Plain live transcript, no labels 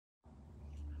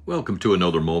Welcome to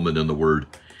another moment in the Word.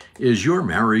 Is your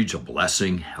marriage a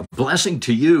blessing? A blessing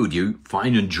to you? Do you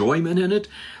find enjoyment in it?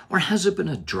 Or has it been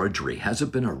a drudgery? Has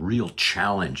it been a real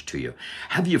challenge to you?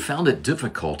 Have you found it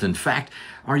difficult? In fact,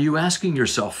 are you asking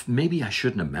yourself, maybe I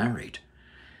shouldn't have married?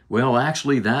 Well,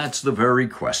 actually, that's the very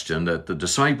question that the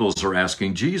disciples are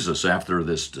asking Jesus after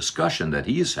this discussion that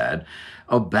he's had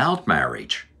about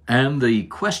marriage. And the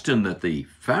question that the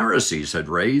Pharisees had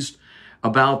raised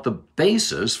about the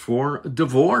basis for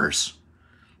divorce.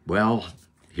 Well,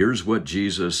 here's what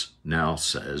Jesus now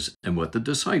says and what the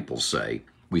disciples say.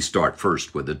 We start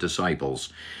first with the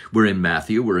disciples. We're in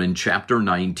Matthew, we're in chapter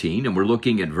 19, and we're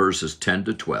looking at verses 10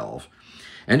 to 12.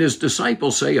 And his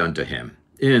disciples say unto him,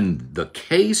 in the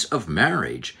case of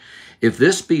marriage, if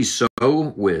this be so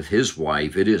with his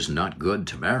wife, it is not good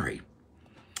to marry.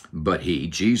 But he,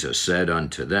 Jesus, said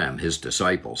unto them, his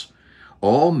disciples,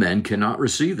 all men cannot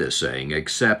receive this saying,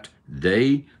 except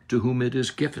they to whom it is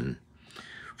given.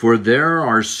 For there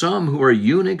are some who are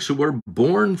eunuchs who were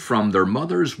born from their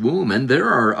mother's womb, and there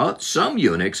are some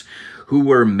eunuchs who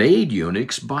were made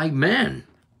eunuchs by men.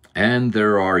 And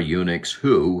there are eunuchs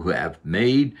who have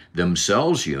made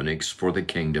themselves eunuchs for the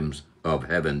kingdom of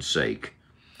heaven's sake.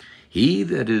 He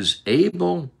that is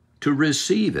able to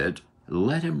receive it,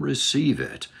 let him receive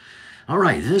it. All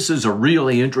right, this is a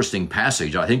really interesting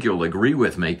passage. I think you'll agree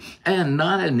with me, and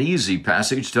not an easy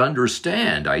passage to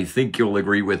understand. I think you'll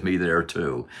agree with me there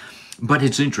too. But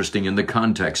it's interesting in the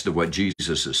context of what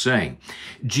Jesus is saying.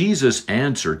 Jesus'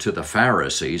 answer to the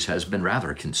Pharisees has been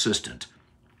rather consistent.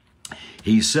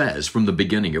 He says from the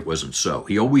beginning it wasn't so.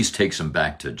 He always takes them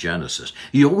back to Genesis.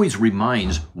 He always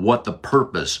reminds what the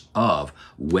purpose of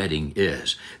wedding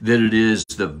is. That it is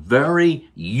the very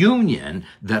union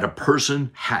that a person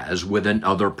has with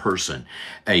another person.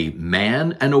 A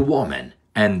man and a woman.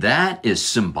 And that is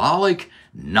symbolic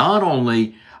not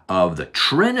only of the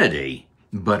Trinity,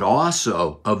 but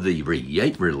also of the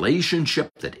relationship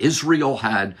that Israel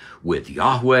had with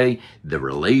Yahweh, the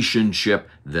relationship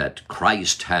that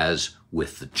Christ has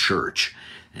with the church.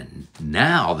 And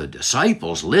now the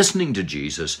disciples listening to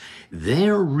Jesus,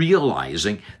 they're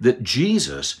realizing that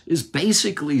Jesus is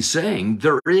basically saying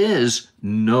there is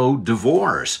no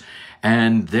divorce.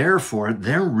 And therefore,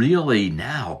 they're really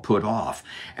now put off.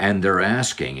 And they're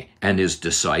asking, and his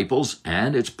disciples,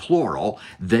 and it's plural,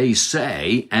 they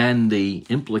say, and the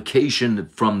implication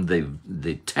from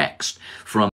the text,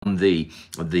 from the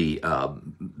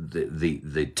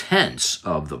tense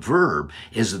of the verb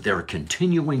is that they're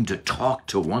continuing to talk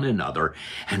to one another.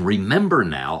 And remember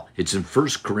now, it's in 1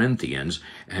 Corinthians,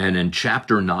 and in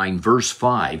chapter 9, verse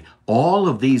 5, all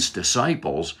of these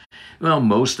disciples, well,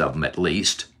 most of them at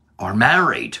least, are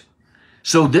married.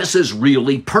 So this is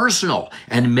really personal,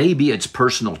 and maybe it's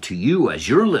personal to you as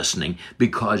you're listening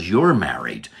because you're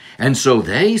married. And so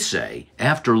they say,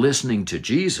 after listening to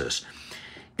Jesus,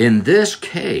 in this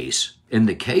case, in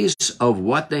the case of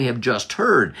what they have just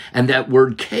heard, and that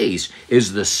word case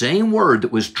is the same word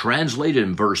that was translated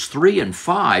in verse 3 and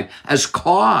 5 as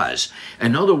cause.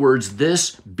 In other words,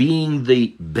 this being the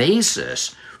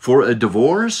basis for a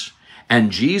divorce. And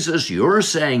Jesus, you're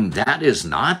saying that is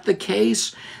not the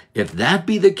case? If that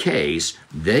be the case,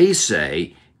 they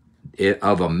say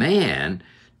of a man,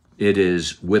 it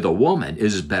is with a woman, it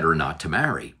is better not to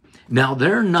marry. Now,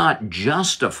 they're not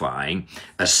justifying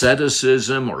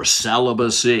asceticism or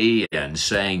celibacy and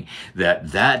saying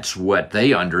that that's what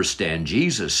they understand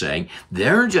Jesus saying.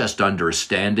 They're just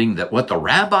understanding that what the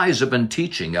rabbis have been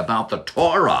teaching about the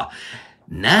Torah,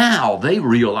 now they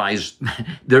realize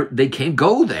they can't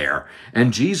go there.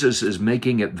 And Jesus is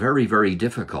making it very, very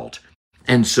difficult.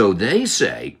 And so they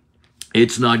say,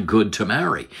 it's not good to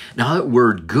marry. Now, that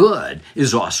word good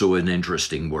is also an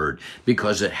interesting word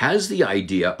because it has the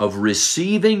idea of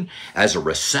receiving as a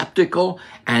receptacle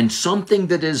and something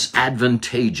that is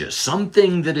advantageous,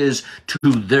 something that is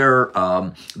to their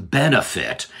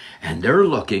benefit. And they're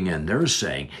looking and they're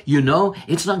saying, you know,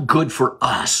 it's not good for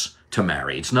us to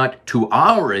marry. It's not to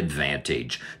our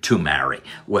advantage to marry.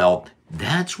 Well,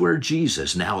 that's where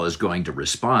Jesus now is going to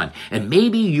respond. And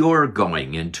maybe you're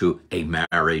going into a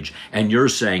marriage and you're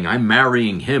saying, I'm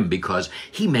marrying him because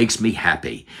he makes me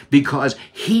happy, because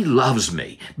he loves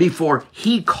me, before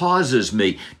he causes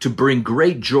me to bring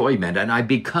great enjoyment and I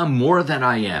become more than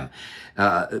I am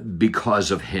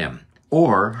because of him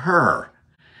or her.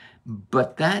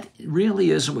 But that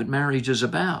really isn't what marriage is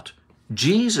about.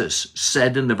 Jesus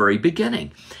said in the very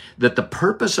beginning that the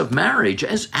purpose of marriage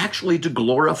is actually to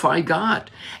glorify God.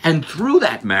 And through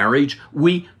that marriage,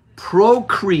 we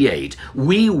procreate.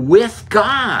 We, with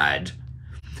God,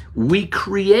 we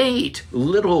create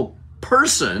little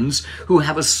persons who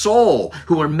have a soul,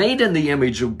 who are made in the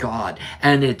image of God.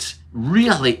 And it's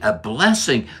really a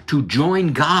blessing to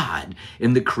join God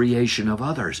in the creation of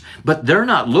others. But they're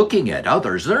not looking at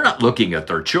others. They're not looking at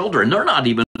their children. They're not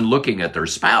even looking at their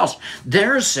spouse.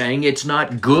 They're saying it's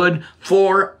not good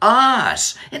for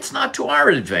us. It's not to our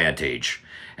advantage.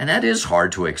 And that is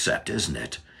hard to accept, isn't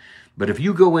it? But if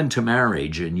you go into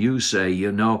marriage and you say,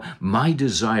 you know, my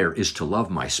desire is to love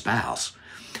my spouse,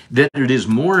 that it is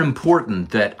more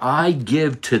important that I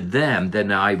give to them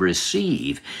than I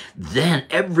receive, then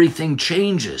everything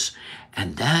changes.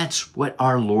 And that's what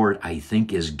our Lord, I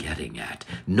think, is getting at.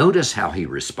 Notice how he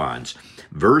responds.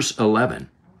 Verse 11,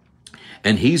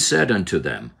 and he said unto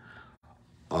them,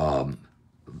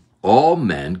 all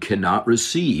men cannot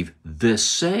receive this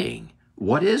saying.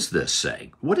 What is this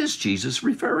saying? What is Jesus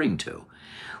referring to?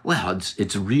 Well,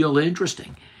 it's real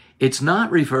interesting. It's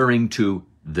not referring to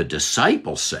the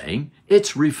disciples saying,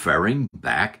 it's referring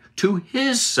back to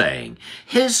his saying.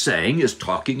 His saying is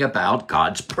talking about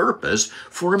God's purpose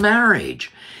for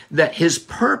marriage, that his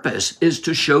purpose is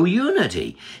to show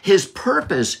unity. His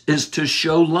purpose is to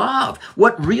show love,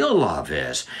 what real love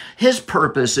is. His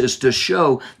purpose is to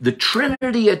show the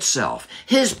Trinity itself.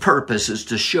 His purpose is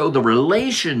to show the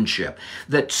relationship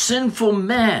that sinful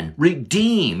men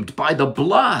redeemed by the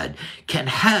blood can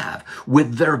have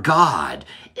with their God.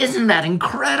 Isn't that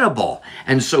incredible?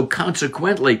 And so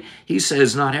consequently, he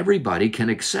says not everybody can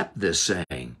accept this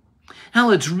saying.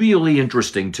 Now, it's really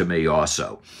interesting to me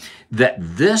also that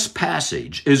this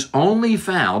passage is only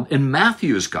found in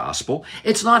Matthew's gospel.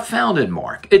 It's not found in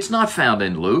Mark. It's not found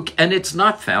in Luke, and it's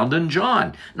not found in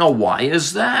John. Now, why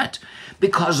is that?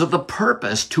 Because of the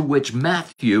purpose to which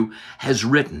Matthew has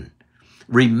written.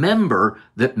 Remember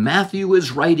that Matthew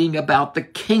is writing about the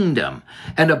kingdom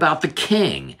and about the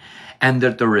king, and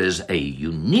that there is a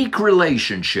unique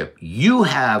relationship you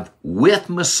have with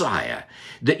Messiah,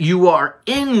 that you are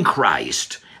in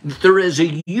Christ, that there is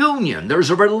a union, there's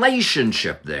a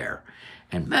relationship there.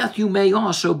 And Matthew may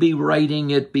also be writing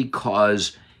it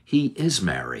because he is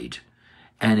married,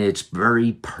 and it's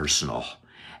very personal.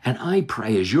 And I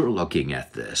pray as you're looking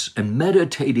at this and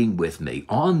meditating with me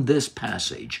on this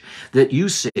passage, that you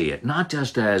see it not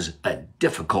just as a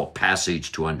difficult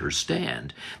passage to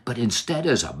understand, but instead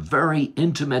as a very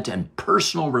intimate and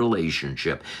personal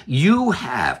relationship you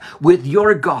have with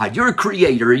your God, your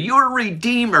Creator, your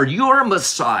Redeemer, your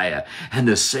Messiah, and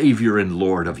the Savior and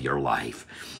Lord of your life.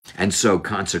 And so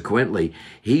consequently,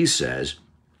 he says,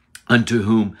 unto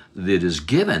whom it is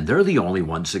given. They're the only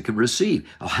ones that can receive.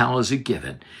 How is it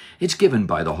given? It's given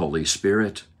by the Holy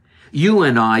Spirit. You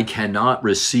and I cannot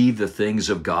receive the things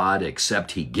of God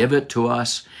except he give it to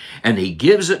us. And he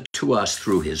gives it to us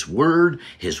through his word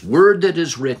that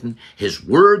is written, his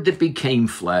word that became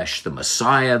flesh, the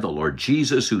Messiah, the Lord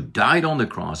Jesus, who died on the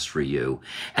cross for you,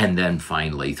 and then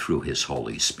finally through his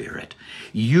Holy Spirit.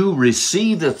 You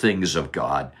receive the things of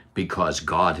God because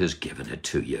God has given it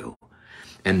to you.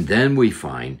 And then we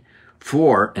find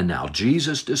and now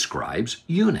Jesus describes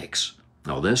eunuchs.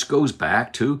 Now this goes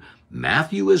back to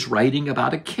Matthew is writing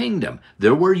about a kingdom.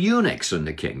 There were eunuchs in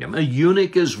the kingdom. A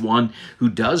eunuch is one who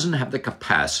doesn't have the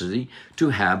capacity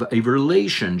to have a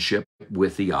relationship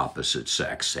with the opposite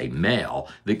sex, a male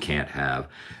that can't have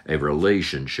a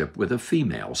relationship with a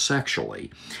female sexually.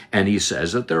 And he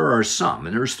says that there are some,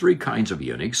 and there's three kinds of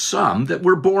eunuchs, some that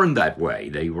were born that way.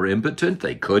 They were impotent.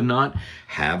 They could not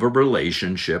have a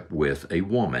relationship with a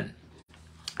woman.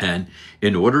 And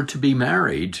in order to be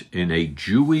married in a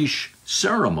Jewish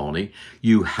ceremony,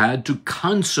 you had to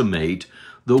consummate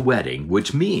the wedding,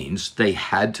 which means they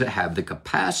had to have the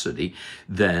capacity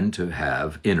then to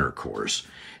have intercourse.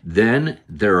 Then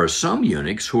there are some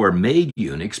eunuchs who are made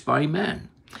eunuchs by men.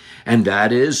 And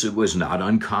that is, it was not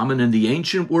uncommon in the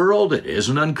ancient world, it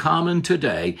isn't uncommon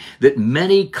today, that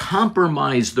many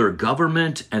compromise their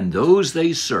government and those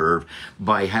they serve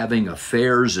by having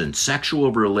affairs and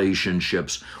sexual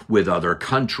relationships with other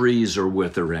countries or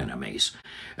with their enemies.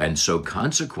 And so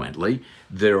consequently,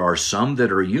 there are some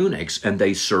that are eunuchs and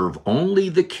they serve only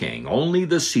the king, only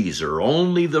the Caesar,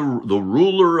 only the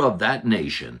ruler of that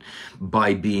nation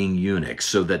by being eunuchs,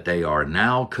 so that they are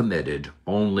now committed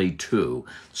only to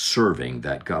serving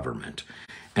that government.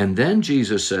 And then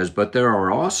Jesus says, but there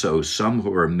are also some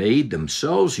who are made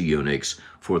themselves eunuchs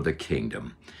for the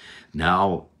kingdom.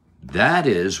 Now, that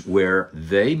is where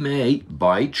they may,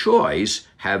 by choice,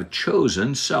 have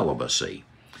chosen celibacy,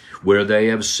 where they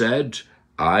have said,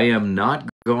 I am not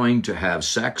going to have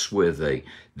sex with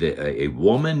a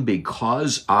woman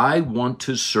because I want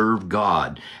to serve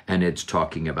God. And it's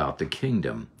talking about the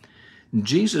kingdom.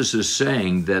 Jesus is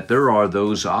saying that there are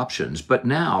those options. But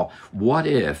now, what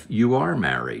if you are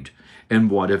married? And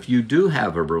what if you do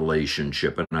have a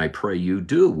relationship, and I pray you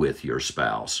do, with your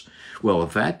spouse? Well,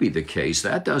 if that be the case,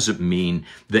 that doesn't mean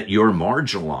that you're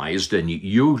marginalized and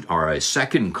you are a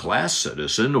second-class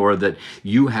citizen, or that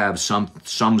you have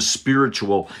some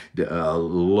spiritual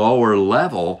lower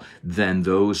level than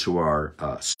those who are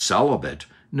celibate.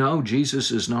 No, Jesus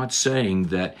is not saying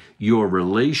that your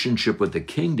relationship with the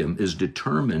kingdom is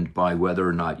determined by whether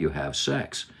or not you have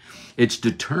sex. It's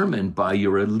determined by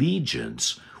your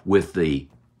allegiance with the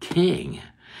king.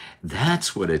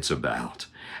 That's what it's about.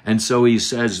 And so he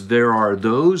says there are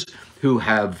those who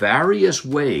have various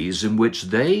ways in which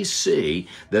they see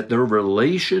that their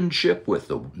relationship with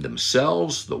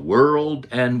themselves, the world,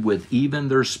 and with even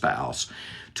their spouse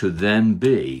to then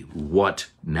be what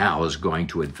now is going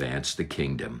to advance the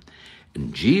kingdom.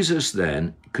 And Jesus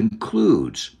then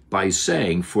concludes by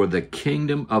saying, for the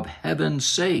kingdom of heaven's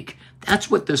sake.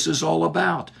 That's what this is all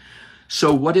about.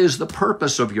 So what is the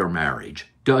purpose of your marriage?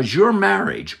 Does your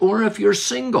marriage, or if you're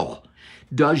single,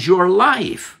 does your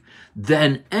life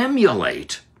then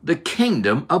emulate the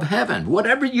kingdom of heaven?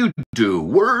 Whatever you do,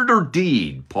 word or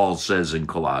deed, Paul says in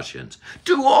Colossians,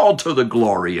 do all to the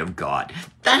glory of God.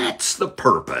 That's the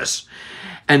purpose.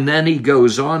 And then he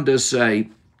goes on to say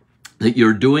that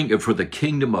you're doing it for the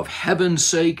kingdom of heaven's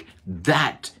sake.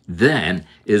 That then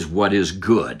is what is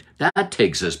good. That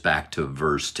takes us back to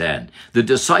verse 10. The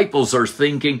disciples are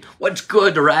thinking, what's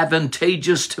good or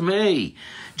advantageous to me?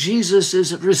 Jesus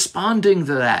is responding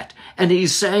to that. And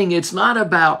he's saying it's not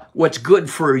about what's good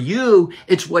for you,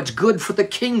 it's what's good for the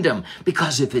kingdom.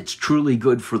 Because if it's truly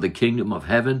good for the kingdom of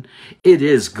heaven, it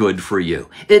is good for you.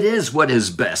 It is what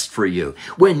is best for you.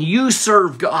 When you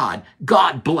serve God,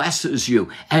 God blesses you,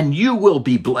 and you will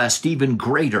be blessed even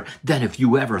greater than if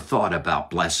you ever thought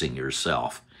about blessing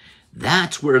yourself.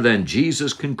 That's where then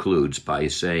Jesus concludes by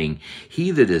saying, he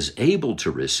that is able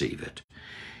to receive it,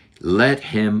 let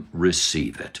him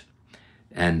receive it.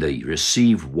 And they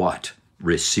receive what?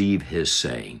 Receive his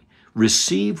saying.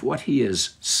 Receive what he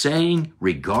is saying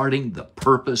regarding the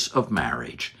purpose of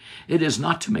marriage. It is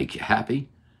not to make you happy.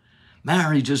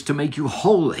 Marriage is to make you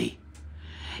holy.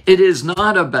 It is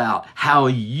not about how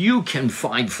you can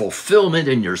find fulfillment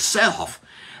in yourself.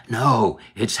 No,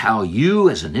 it's how you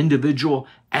as an individual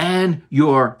and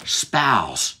your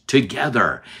spouse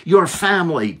together, your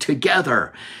family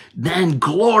together, then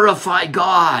glorify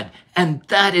God, and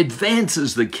that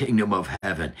advances the kingdom of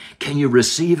heaven. Can you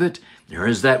receive it? There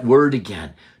is that word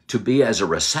again, to be as a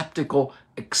receptacle,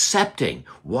 accepting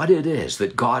what it is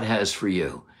that God has for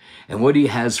you. And what he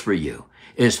has for you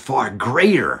is far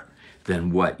greater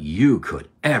than what you could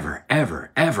ever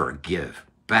give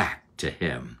back to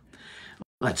him.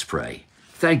 Let's pray.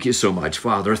 Thank you so much,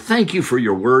 Father. Thank you for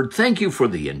your word. Thank you for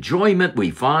the enjoyment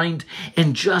we find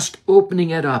in just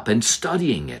opening it up and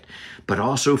studying it. But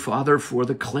also, Father, for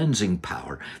the cleansing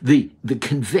power, the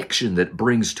conviction that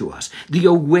brings to us, the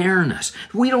awareness.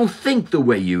 We don't think the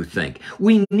way you think.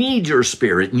 We need your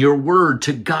Spirit and your word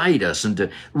to guide us and to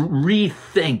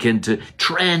rethink and to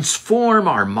transform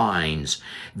our minds,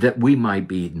 that we might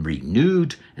be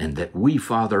renewed and that we,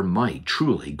 Father, might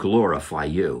truly glorify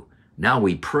you. Now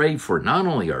we pray for not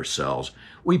only ourselves,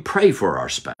 we pray for our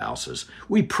spouses,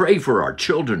 we pray for our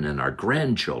children and our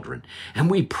grandchildren, and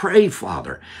we pray,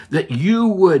 Father, that you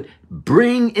would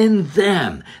bring in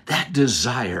them that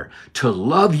desire to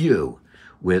love you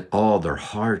with all their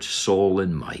heart, soul,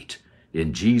 and might.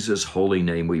 In Jesus' holy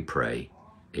name we pray.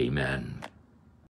 Amen.